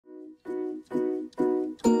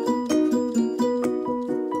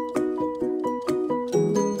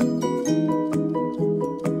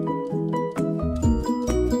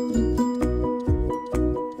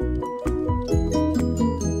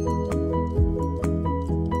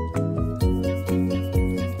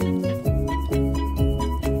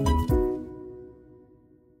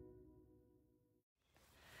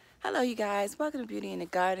Hello you guys, welcome to Beauty in the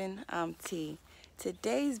Garden. I'm T.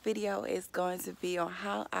 Today's video is going to be on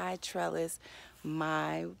how I trellis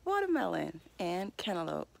my watermelon and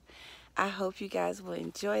cantaloupe. I hope you guys will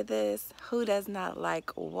enjoy this. Who does not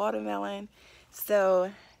like watermelon? So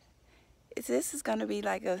this is going to be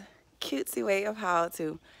like a cutesy way of how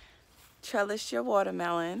to trellis your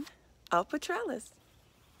watermelon up a trellis.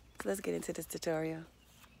 So let's get into this tutorial.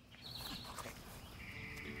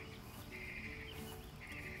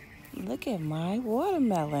 Look at my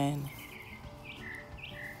watermelon.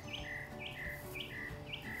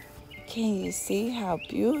 Can you see how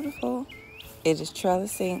beautiful it is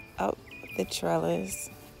trellising up the trellis?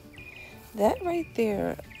 That right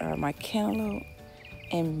there are my cantaloupe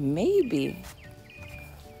and maybe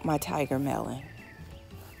my tiger melon.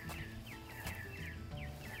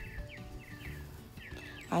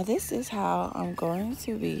 This is how I'm going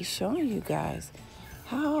to be showing you guys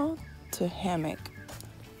how to hammock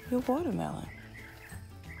your watermelon.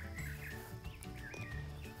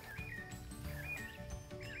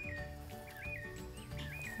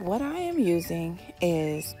 What I am using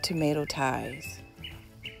is tomato ties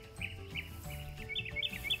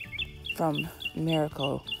from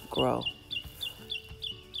Miracle Grow.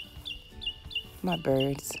 My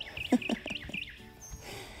birds.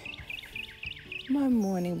 My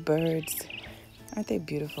morning birds. Aren't they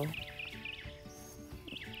beautiful?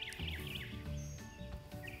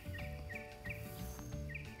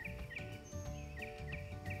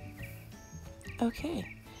 Okay,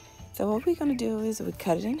 so what we're going to do is we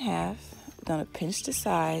cut it in half. We're going to pinch the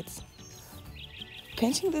sides.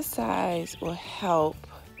 Pinching the sides will help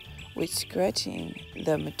with stretching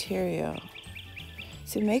the material.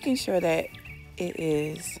 So making sure that it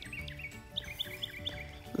is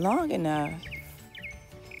long enough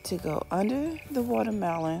to go under the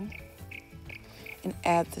watermelon, and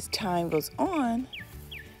as the time goes on,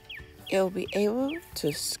 it'll be able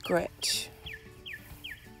to stretch.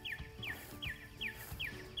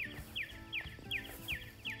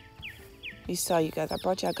 You saw, you guys, I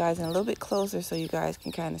brought y'all guys in a little bit closer so you guys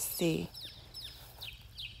can kind of see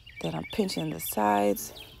that I'm pinching the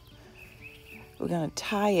sides. We're going to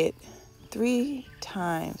tie it 3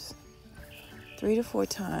 times, 3 to 4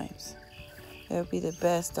 times. That would be the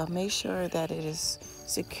best. I'll make sure that it is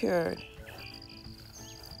secured.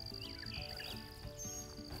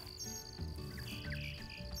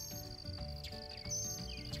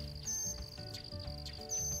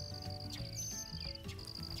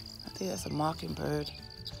 I think that's a mockingbird.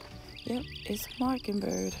 Yep, it's a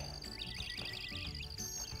mockingbird.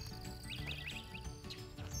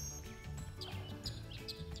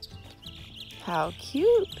 How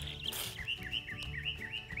cute.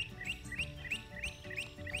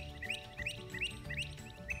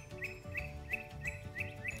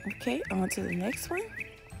 Okay, on to the next one.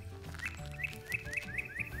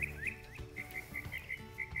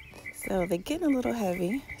 So they're getting a little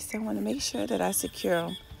heavy, so I want to make sure that I secure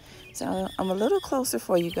them. So I'm a little closer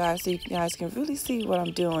for you guys so you guys can really see what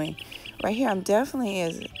I'm doing. Right here, I'm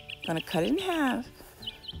definitely going to cut it in half,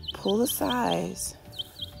 pull the sides,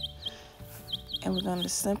 and we're going to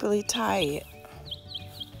simply tie it.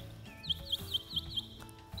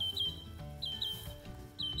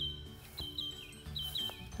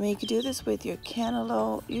 I mean, you can do this with your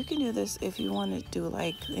cantaloupe. You can do this if you want to do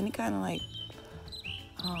like any kind of like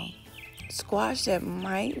squash that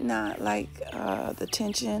might not like the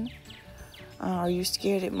tension, or you're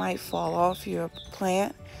scared it might fall off your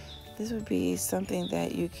plant. This would be something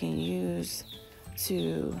that you can use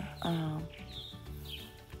to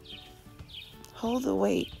hold the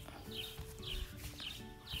weight.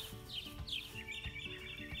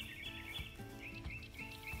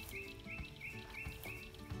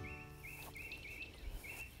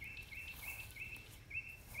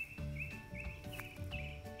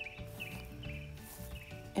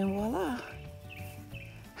 And voila,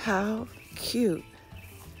 how cute.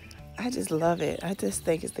 I just love it. I just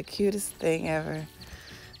think it's the cutest thing ever.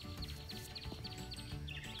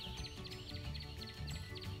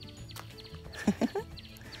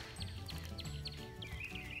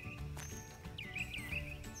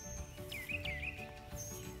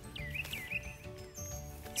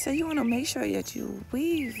 So you want to make sure that you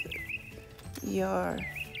weave your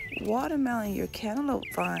watermelon, your cantaloupe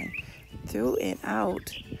vine through and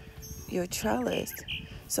out your trellis.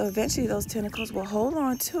 So eventually those tentacles will hold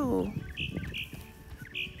on to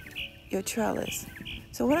your trellis.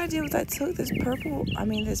 So what I did was I took this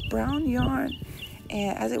this brown yarn,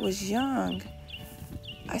 and as it was young,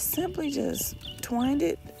 I simply just twined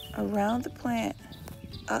it around the plant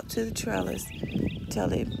up to the trellis till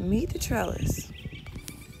they meet the trellis.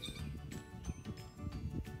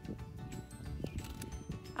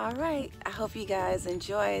 Alright, I hope you guys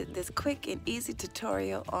enjoyed this quick and easy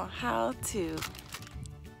tutorial on how to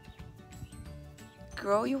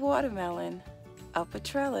grow your watermelon up a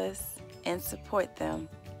trellis and support them.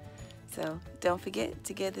 So don't forget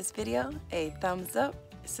to give this video a thumbs up,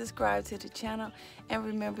 subscribe to the channel, and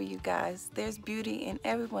remember you guys, there's beauty in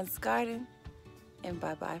everyone's garden, and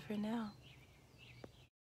bye-bye for now.